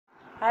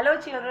Hello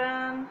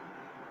children,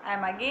 I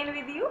am again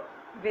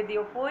with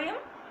your poem.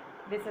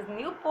 This is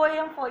new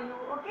poem for you,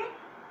 okay?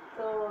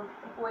 So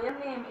the poem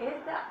name is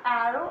The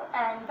Arrow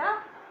and the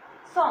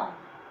Song.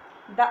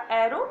 The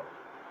Arrow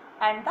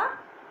and the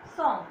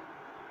Song.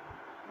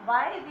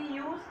 Why we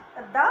use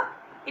the?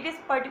 It is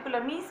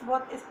particular means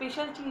बहुत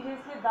special चीज़ है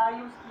इसलिए the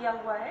use किया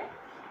हुआ है.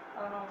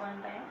 One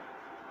time.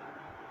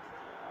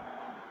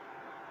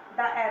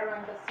 The Arrow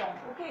and the Song.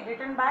 Okay,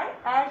 written by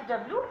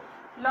H.W.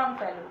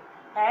 Longfellow.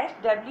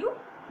 H.W.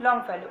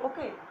 Longfellow.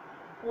 Okay.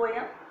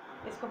 Poem.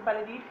 इसको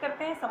पहले read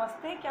करते हैं,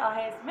 समझते हैं क्या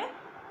है इसमें.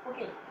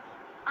 Okay.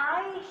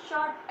 I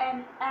shot an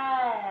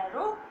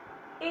arrow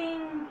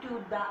into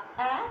the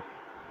air.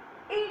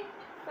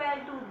 It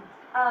fell to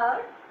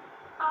earth.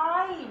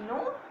 I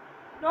know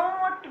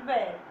not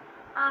where.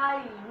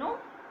 I know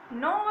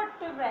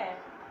not where.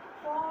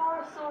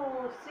 For so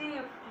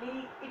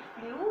swiftly it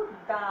flew,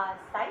 the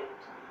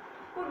sight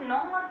could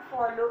not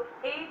follow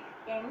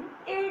it in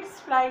its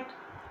flight.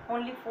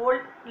 Only 4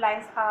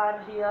 lines are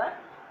here.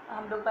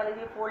 हम लोग पहले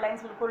ये 4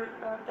 lines बिल्कुल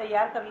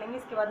तैयार कर लेंगे,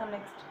 इसके बाद हम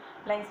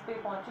नेक्स्ट लाइन्स पे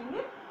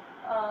पहुँचेंगे.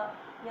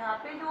 यहाँ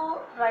पे जो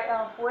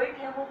पोएट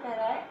है वो कह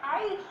रहा है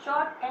आई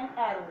शॉट एन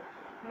एरो,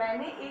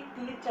 मैंने एक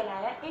तीर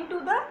चलाया इनटू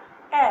द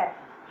एयर,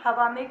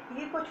 हवा में एक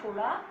तीर को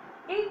छोड़ा.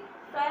 It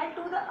fail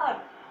to the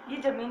earth, ये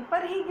जमीन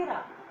पर ही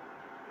गिरा.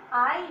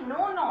 आई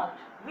नो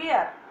नॉट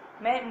वेयर,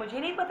 मुझे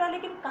नहीं पता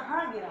लेकिन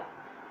कहाँ गिरा.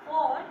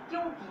 फॉर,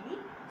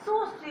 क्योंकि,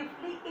 सो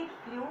swiftly it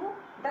flu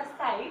the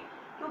side,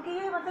 क्योंकि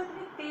ये मतलब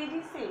इतनी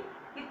तेजी से,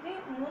 इतनी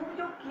मूव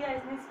जो किया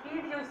इसने,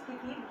 स्पीड जो इसकी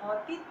थी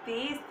बहुत ही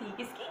तेज थी,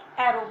 किसकी,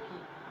 एरो की.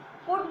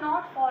 Could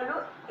not follow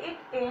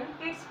it in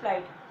its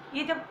flight,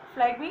 ये जब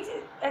फ्लाइट में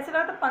ऐसे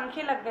लगा तो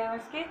पंखे लग गए हैं,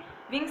 इसके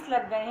विंग्स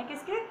लग गए हैं,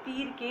 किसके,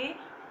 तीर के,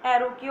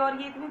 एरो के,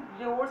 और ये इतनी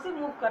जोर से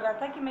मूव कर रहा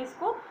था कि मैं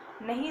इसको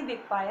नहीं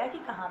देख पाया कि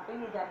कहाँ पे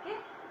ये जाके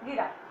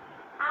गिरा.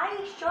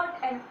 आई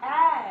shot an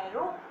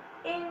arrow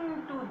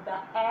into the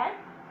air,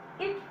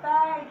 it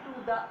fell to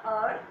the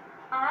earth.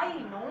 I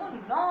know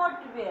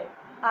not where.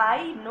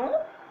 I know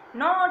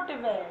not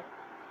where.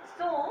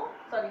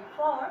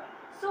 For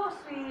so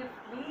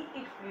swiftly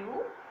it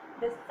flew,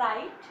 the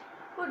sight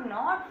could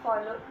not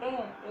follow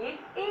in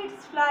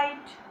its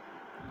flight.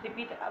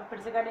 Repeat, फिर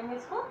से करेंगे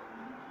इसको.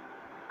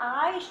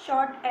 I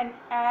shot an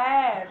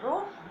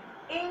arrow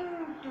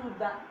into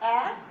the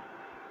air.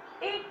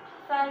 It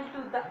fell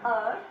to the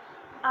earth.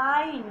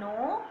 I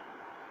know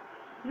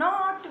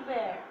not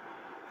where.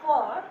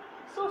 For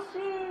so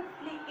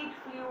swiftly it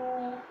flew,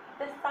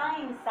 the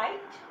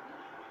sight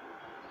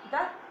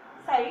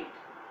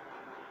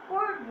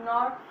could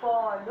not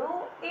follow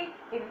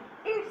it in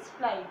its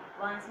flight.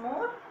 Once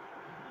more,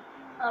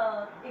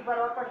 एक बार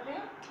और पढ़ते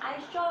हैं. I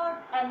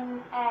shot an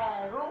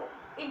arrow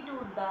into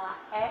the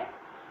air.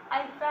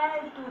 I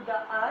fell to the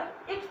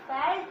earth. It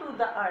fell to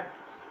the earth.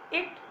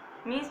 It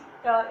means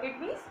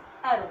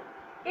arrow.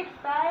 It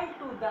fell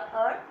to the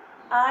earth.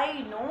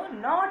 I know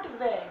not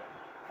where.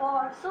 For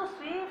so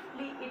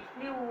swiftly it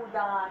flew,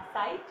 the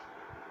sight.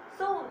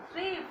 So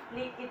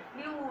swiftly it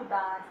flew,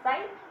 the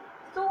sight.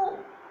 So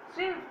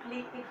swiftly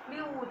it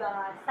flew, the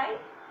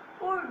sight.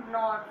 Could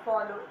not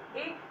follow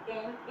it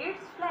in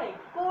its flight.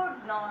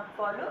 Could not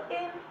follow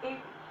in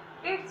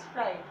its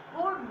flight.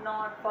 Could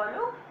not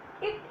follow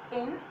it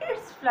in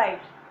its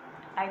flight.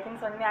 I think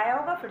समझ में आया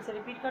होगा. फिर से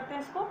repeat करते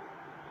हैं इसको.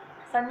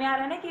 समझ में आ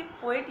रहा है ना कि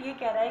पोएट ये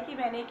कह रहा है कि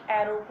मैंने एक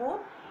एरो को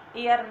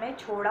एयर में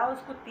छोड़ा,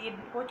 उसको तीर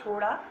को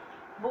छोड़ा,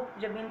 वो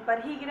ज़मीन पर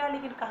ही गिरा,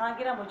 लेकिन कहाँ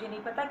गिरा मुझे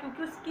नहीं पता,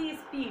 क्योंकि उसकी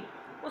स्पीड,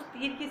 उस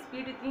तीर की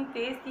स्पीड इतनी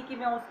तेज़ थी कि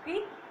मैं उसकी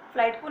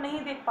फ्लाइट को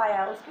नहीं देख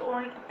पाया. उसके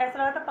ऐसा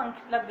लगा था पंख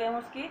लग गए हैं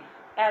उसके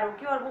एरो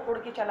के और वो उड़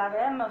के चला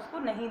गया, मैं उसको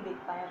नहीं देख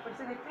पाया. फिर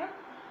से देखते हैं.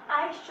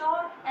 आई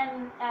shot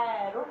an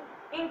arrow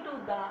into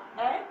the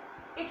air.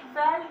 It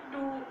fail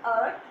to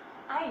earth.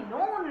 I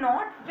know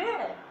not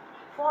where.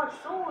 For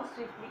so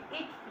swiftly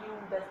it flu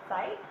the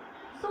side.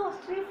 So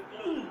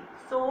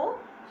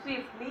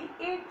swiftly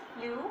it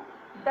flew,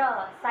 the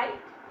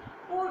sight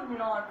could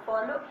not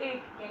follow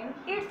it in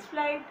its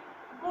flight.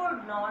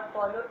 Could not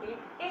follow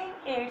it in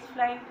its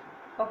flight.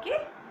 Okay?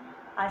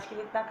 आज के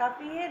लिए इतना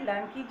काफ़ी है.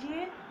 Learn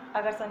कीजिए.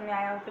 अगर समझ में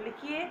आया हो तो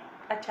लिखिए,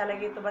 अच्छा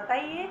लगे तो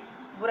बताइए,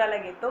 बुरा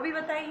लगे तो भी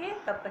बताइए.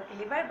 तब तक के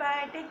लिए बाय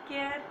बाय, टेक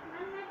केयर.